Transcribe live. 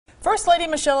First Lady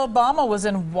Michelle Obama was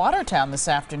in Watertown this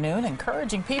afternoon,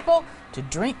 encouraging people to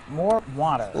drink more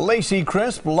water. Lacey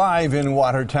Crisp live in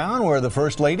Watertown, where the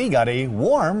First Lady got a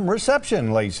warm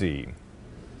reception. Lacey.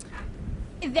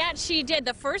 That she did.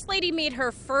 The First Lady made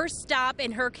her first stop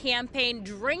in her campaign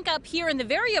Drink Up here in the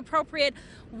very appropriate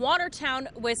Watertown,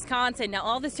 Wisconsin. Now,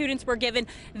 all the students were given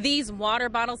these water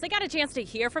bottles. They got a chance to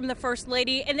hear from the First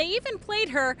Lady, and they even played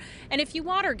her in a few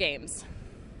water games.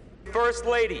 First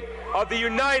Lady of the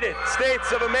United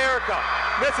States of America,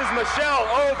 Mrs. Michelle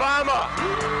Obama.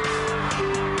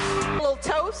 A little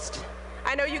toast.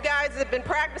 I know you guys have been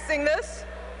practicing this.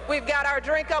 We've got our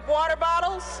drink up water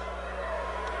bottles.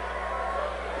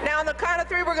 Now on the count of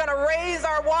three, we're gonna raise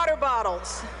our water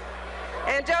bottles.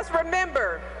 And just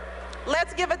remember,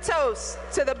 let's give a toast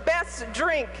to the best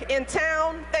drink in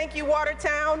town. Thank you,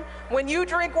 Watertown. When you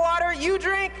drink water, you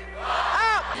drink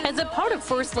up. As a part of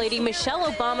First Lady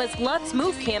Michelle Obama's Let's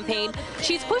Move campaign,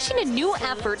 she's pushing a new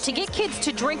effort to get kids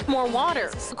to drink more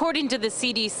water. According to the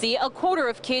CDC, a quarter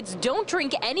of kids don't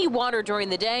drink any water during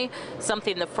the day,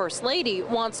 something the First Lady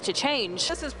wants to change.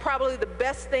 This is probably the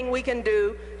best thing we can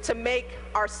do to make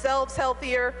ourselves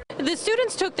healthier. The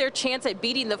students took their chance at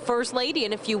beating the First Lady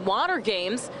in a few water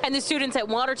games, and the students at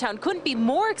Watertown couldn't be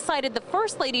more excited the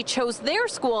First Lady chose their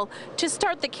school to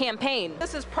start the campaign.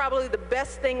 This is probably the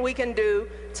best thing we can do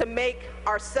to make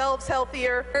ourselves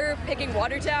healthier. Her picking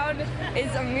Watertown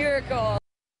is a miracle.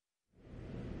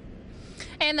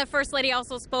 And the First Lady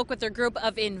also spoke with her group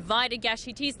of invited guests.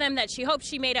 She teased them that she hopes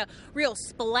she made a real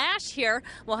splash here.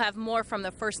 We'll have more from the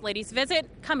First Lady's visit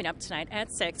coming up tonight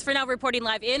at 6. For now, reporting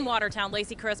live in Watertown,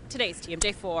 Lacey Crisp, today's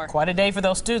TMJ4. Quite a day for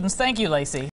those students. Thank you, Lacey.